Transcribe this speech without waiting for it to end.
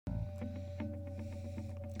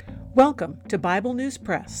Welcome to Bible News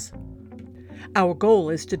Press. Our goal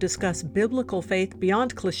is to discuss biblical faith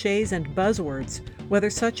beyond cliches and buzzwords, whether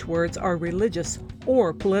such words are religious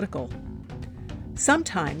or political.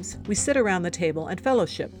 Sometimes we sit around the table and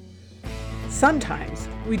fellowship. Sometimes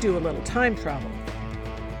we do a little time travel.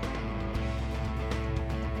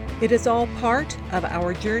 It is all part of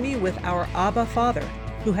our journey with our Abba Father,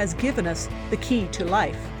 who has given us the key to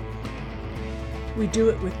life. We do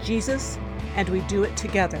it with Jesus, and we do it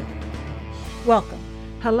together. Welcome.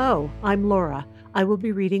 Hello, I'm Laura. I will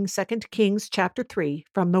be reading 2 Kings chapter 3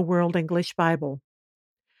 from the World English Bible.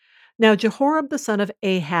 Now Jehoram the son of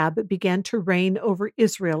Ahab began to reign over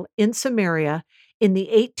Israel in Samaria in the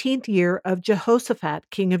 18th year of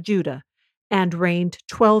Jehoshaphat king of Judah, and reigned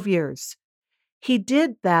 12 years. He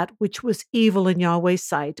did that which was evil in Yahweh's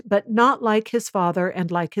sight, but not like his father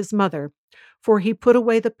and like his mother, for he put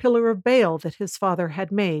away the pillar of Baal that his father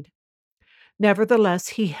had made. Nevertheless,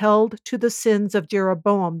 he held to the sins of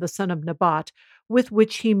Jeroboam the son of Nebat, with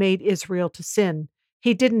which he made Israel to sin.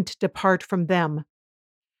 He didn't depart from them.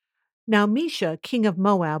 Now Mesha, king of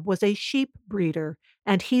Moab, was a sheep breeder,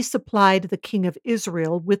 and he supplied the king of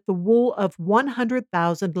Israel with the wool of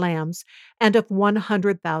 100,000 lambs and of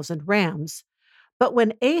 100,000 rams. But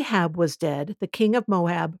when Ahab was dead, the king of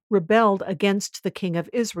Moab rebelled against the king of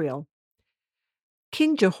Israel.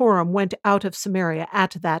 King Jehoram went out of Samaria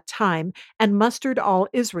at that time and mustered all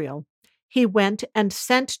Israel. He went and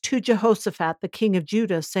sent to Jehoshaphat the king of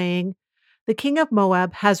Judah, saying, "The king of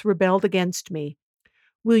Moab has rebelled against me.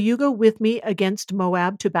 Will you go with me against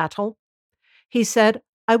Moab to battle?" He said,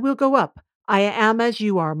 "I will go up. I am as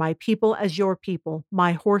you are, my people as your people,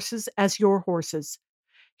 my horses as your horses."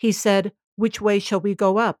 He said, "Which way shall we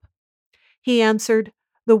go up?" He answered,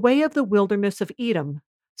 "The way of the wilderness of Edom."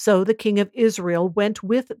 So the king of Israel went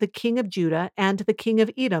with the king of Judah and the king of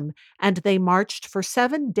Edom, and they marched for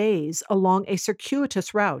 7 days along a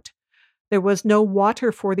circuitous route. There was no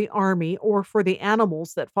water for the army or for the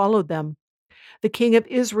animals that followed them. The king of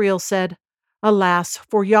Israel said, "Alas,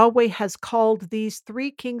 for Yahweh has called these 3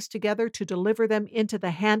 kings together to deliver them into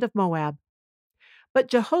the hand of Moab." But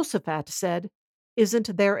Jehoshaphat said,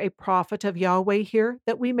 "Isn't there a prophet of Yahweh here,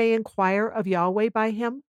 that we may inquire of Yahweh by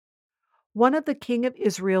him?" One of the king of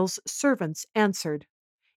Israel's servants answered,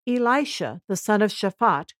 "Elisha, the son of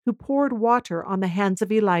Shaphat, who poured water on the hands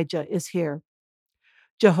of Elijah, is here."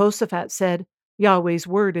 Jehoshaphat said, "Yahweh's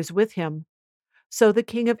word is with him." So the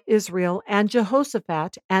king of Israel and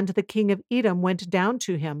Jehoshaphat and the king of Edom went down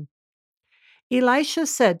to him. Elisha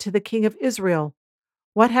said to the king of Israel,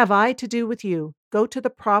 "What have I to do with you? Go to the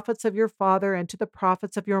prophets of your father and to the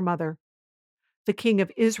prophets of your mother." The king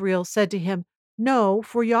of Israel said to him, "No,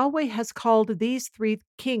 for Yahweh has called these 3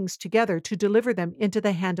 kings together to deliver them into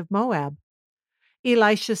the hand of Moab."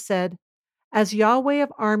 Elisha said, "As Yahweh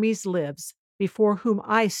of armies lives, before whom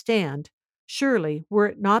I stand, surely, were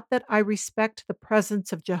it not that I respect the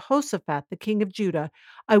presence of Jehoshaphat the king of Judah,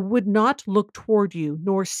 I would not look toward you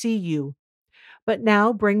nor see you. But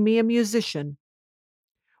now bring me a musician."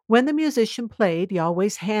 When the musician played,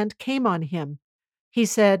 Yahweh's hand came on him. He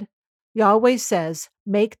said, "Yahweh says,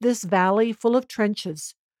 make this valley full of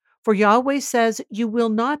trenches. For Yahweh says, you will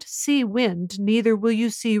not see wind, neither will you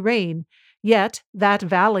see rain, yet that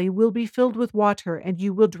valley will be filled with water, and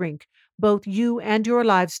you will drink, both you and your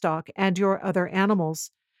livestock and your other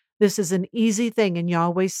animals. This is an easy thing in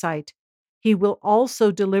Yahweh's sight. He will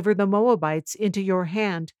also deliver the Moabites into your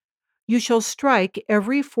hand. You shall strike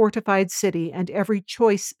every fortified city and every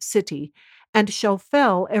choice city, and shall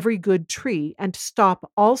fell every good tree, and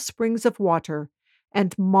stop all springs of water,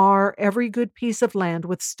 and mar every good piece of land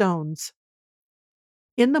with stones.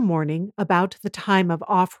 In the morning, about the time of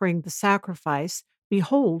offering the sacrifice,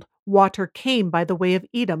 behold, water came by the way of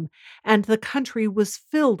Edom, and the country was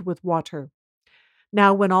filled with water.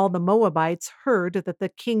 Now, when all the Moabites heard that the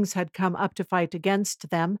kings had come up to fight against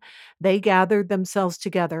them, they gathered themselves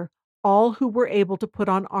together, all who were able to put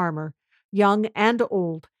on armor, young and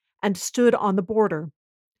old, and stood on the border.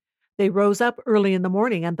 They rose up early in the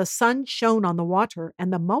morning, and the sun shone on the water,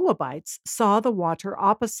 and the Moabites saw the water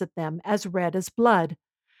opposite them as red as blood.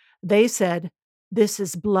 They said, "This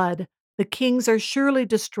is blood. The kings are surely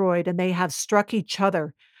destroyed, and they have struck each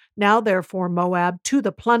other. Now, therefore, Moab, to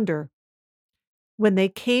the plunder." When they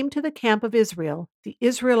came to the camp of Israel, the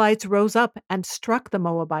Israelites rose up and struck the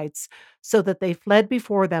Moabites, so that they fled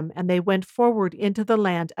before them, and they went forward into the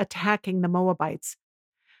land, attacking the Moabites.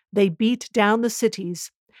 They beat down the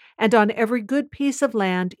cities, and on every good piece of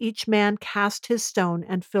land each man cast his stone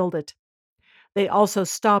and filled it. They also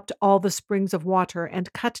stopped all the springs of water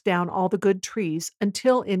and cut down all the good trees,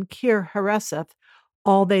 until in Kir Hareseth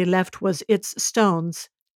all they left was its stones.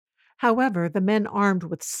 However, the men armed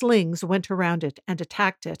with slings went around it and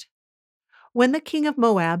attacked it. When the king of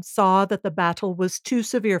Moab saw that the battle was too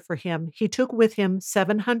severe for him, he took with him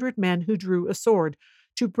 700 men who drew a sword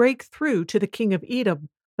to break through to the king of Edom,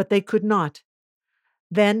 but they could not.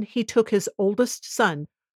 Then he took his oldest son,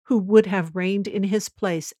 who would have reigned in his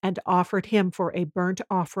place, and offered him for a burnt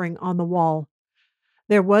offering on the wall.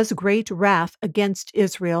 There was great wrath against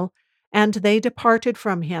Israel, and they departed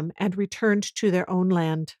from him and returned to their own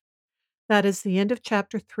land. That is the end of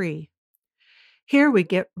chapter 3. Here we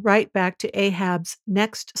get right back to Ahab's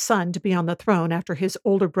next son to be on the throne after his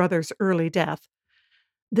older brother's early death.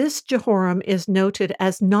 This Jehoram is noted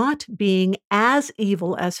as not being as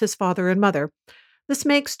evil as his father and mother. This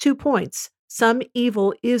makes 2 points. Some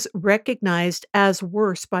evil is recognized as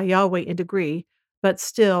worse by Yahweh in degree, but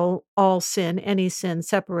still, all sin, any sin,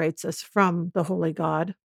 separates us from the holy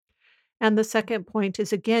God. And the second point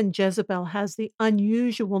is again, Jezebel has the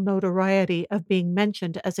unusual notoriety of being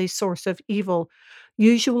mentioned as a source of evil.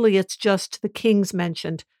 Usually it's just the kings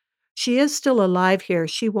mentioned. She is still alive here.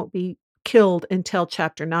 She won't be killed until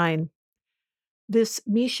chapter 9. This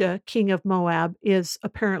Mesha, king of Moab, is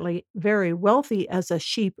apparently very wealthy as a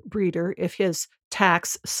sheep breeder if his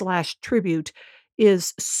tax/tribute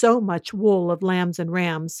is so much wool of lambs and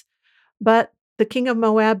rams. But the king of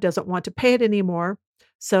Moab doesn't want to pay it anymore,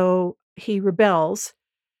 so he rebels,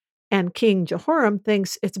 and King Jehoram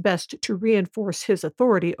thinks it's best to reinforce his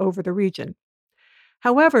authority over the region.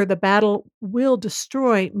 However, the battle will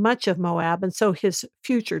destroy much of Moab, and so his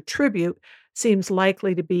future tribute seems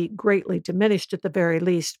likely to be greatly diminished at the very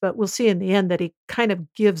least. But we'll see in the end that he kind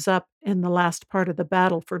of gives up in the last part of the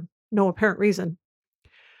battle for no apparent reason.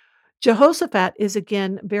 Jehoshaphat is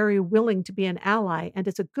again very willing to be an ally, and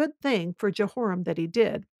it's a good thing for Jehoram that he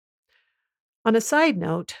did. On a side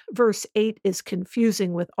note, verse 8 is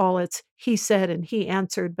confusing with all its he said and he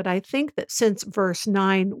answered, but I think that since verse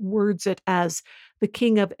 9 words it as the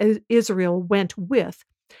king of Israel went with,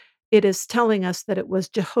 it is telling us that it was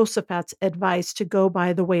Jehoshaphat's advice to go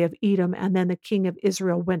by the way of Edom, and then the king of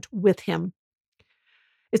Israel went with him.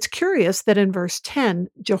 It's curious that in verse 10,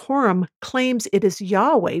 Jehoram claims it is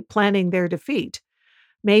Yahweh planning their defeat.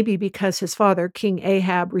 Maybe because his father, King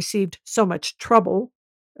Ahab, received so much trouble,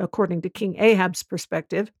 according to King Ahab's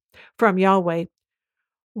perspective, from Yahweh.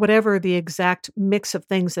 Whatever the exact mix of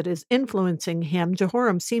things that is influencing him,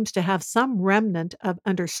 Jehoram seems to have some remnant of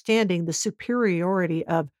understanding the superiority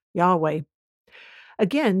of Yahweh.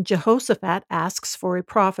 Again, Jehoshaphat asks for a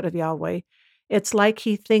prophet of Yahweh. It's like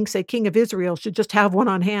he thinks a king of Israel should just have one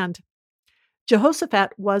on hand.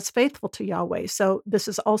 Jehoshaphat was faithful to Yahweh, so this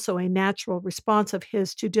is also a natural response of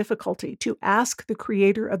his to difficulty, to ask the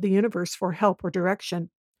creator of the universe for help or direction.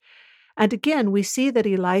 And again, we see that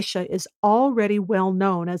Elisha is already well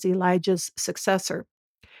known as Elijah's successor.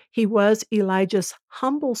 He was Elijah's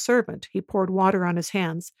humble servant. He poured water on his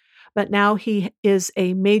hands, but now he is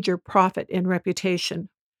a major prophet in reputation.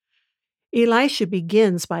 Elisha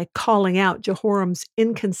begins by calling out Jehoram's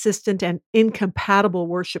inconsistent and incompatible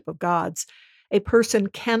worship of gods. A person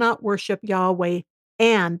cannot worship Yahweh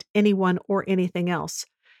and anyone or anything else.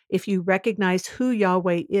 If you recognize who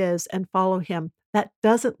Yahweh is and follow him, that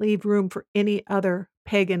doesn't leave room for any other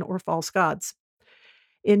pagan or false gods.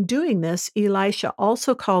 In doing this, Elisha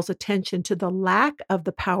also calls attention to the lack of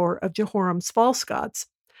the power of Jehoram's false gods.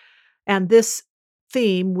 And this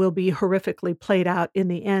theme will be horrifically played out in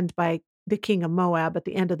the end by the king of Moab at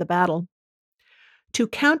the end of the battle. To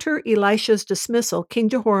counter Elisha's dismissal, King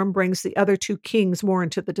Jehoram brings the other 2 kings more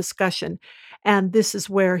into the discussion, and this is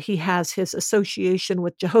where he has his association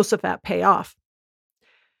with Jehoshaphat pay off.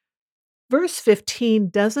 Verse 15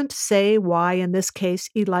 doesn't say why, in this case,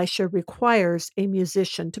 Elisha requires a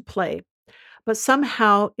musician to play, but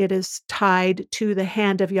somehow it is tied to the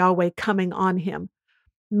hand of Yahweh coming on him.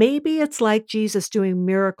 Maybe it's like Jesus doing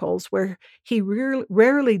miracles, where he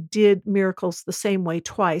rarely did miracles the same way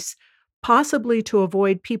twice, possibly to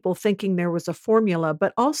avoid people thinking there was a formula,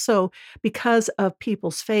 but also because of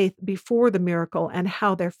people's faith before the miracle and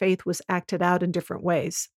how their faith was acted out in different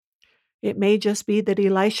ways. It may just be that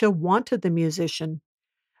Elisha wanted the musician.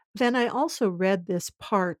 Then I also read this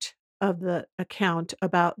part of the account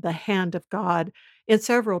about the hand of God in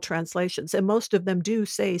several translations, and most of them do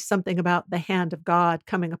say something about the hand of God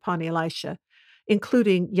coming upon Elisha,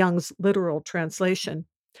 including Young's literal translation.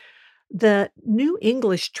 The New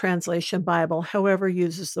English Translation Bible, however,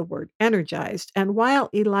 uses the word energized, and while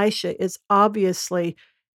Elisha is obviously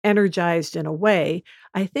energized in a way,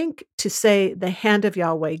 I think to say the hand of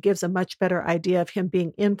Yahweh gives a much better idea of him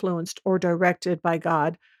being influenced or directed by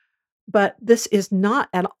God. But this is not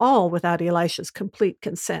at all without Elisha's complete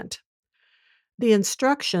consent. The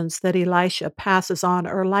instructions that Elisha passes on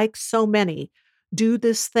are like so many: do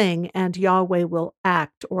this thing, and Yahweh will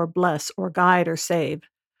act or bless or guide or save.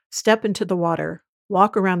 Step into the water,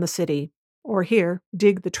 walk around the city, or here,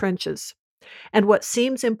 dig the trenches. And what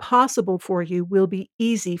seems impossible for you will be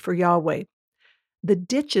easy for Yahweh. The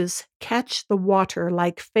ditches catch the water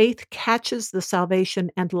like faith catches the salvation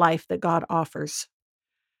and life that God offers.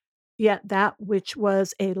 Yet that which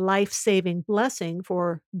was a life saving blessing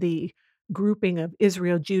for the grouping of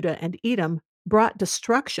Israel, Judah, and Edom brought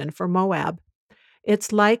destruction for Moab.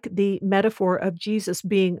 It's like the metaphor of Jesus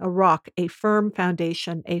being a rock, a firm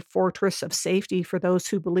foundation, a fortress of safety for those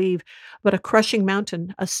who believe, but a crushing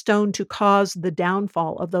mountain, a stone to cause the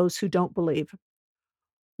downfall of those who don't believe.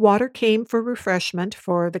 Water came for refreshment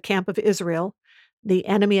for the camp of Israel. The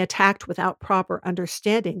enemy attacked without proper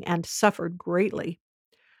understanding and suffered greatly.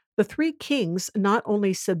 The three kings not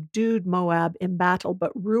only subdued Moab in battle,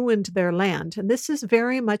 but ruined their land. And this is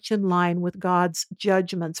very much in line with God's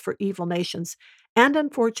judgments for evil nations. And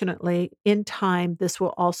unfortunately, in time, this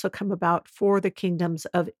will also come about for the kingdoms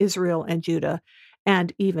of Israel and Judah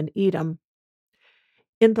and even Edom.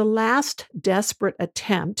 In the last desperate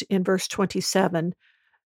attempt in verse 27,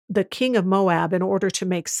 the king of Moab, in order to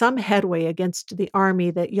make some headway against the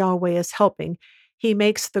army that Yahweh is helping, he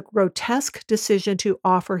makes the grotesque decision to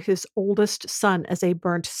offer his oldest son as a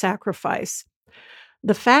burnt sacrifice.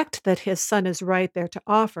 The fact that his son is right there to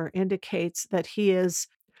offer indicates that he is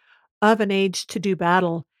of an age to do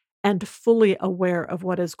battle and fully aware of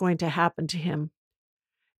what is going to happen to him.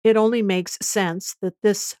 It only makes sense that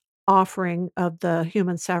this offering of the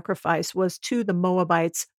human sacrifice was to the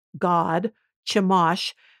Moabites' god,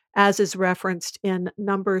 Chemosh, as is referenced in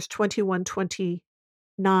Numbers 21:29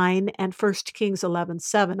 and 1 Kings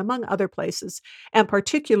 11:7, among other places, and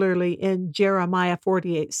particularly in Jeremiah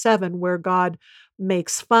 48:7, where God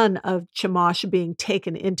makes fun of Chemosh being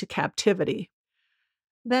taken into captivity.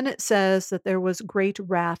 Then it says that there was great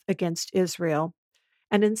wrath against Israel.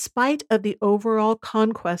 And in spite of the overall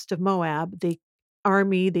conquest of Moab, the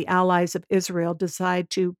army, the allies of Israel,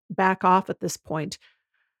 decide to back off at this point.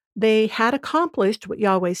 They had accomplished what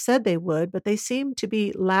Yahweh said they would, but they seem to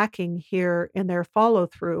be lacking here in their follow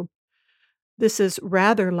through. This is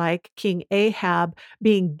rather like King Ahab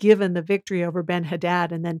being given the victory over Ben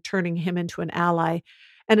Hadad and then turning him into an ally.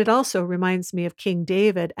 And it also reminds me of King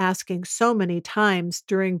David asking so many times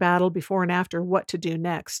during battle, before and after, what to do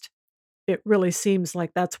next. It really seems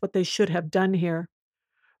like that's what they should have done here,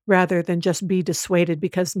 rather than just be dissuaded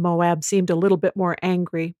because Moab seemed a little bit more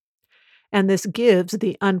angry. And this gives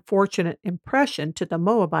the unfortunate impression to the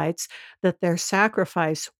Moabites that their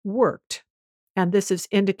sacrifice worked. And this is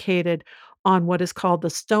indicated on what is called the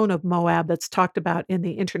Stone of Moab, that's talked about in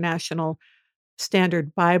the International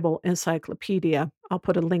Standard Bible Encyclopedia. I'll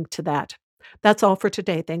put a link to that. That's all for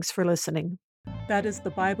today. Thanks for listening. That is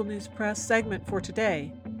the Bible News Press segment for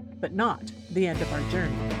today, but not the end of our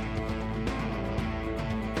journey.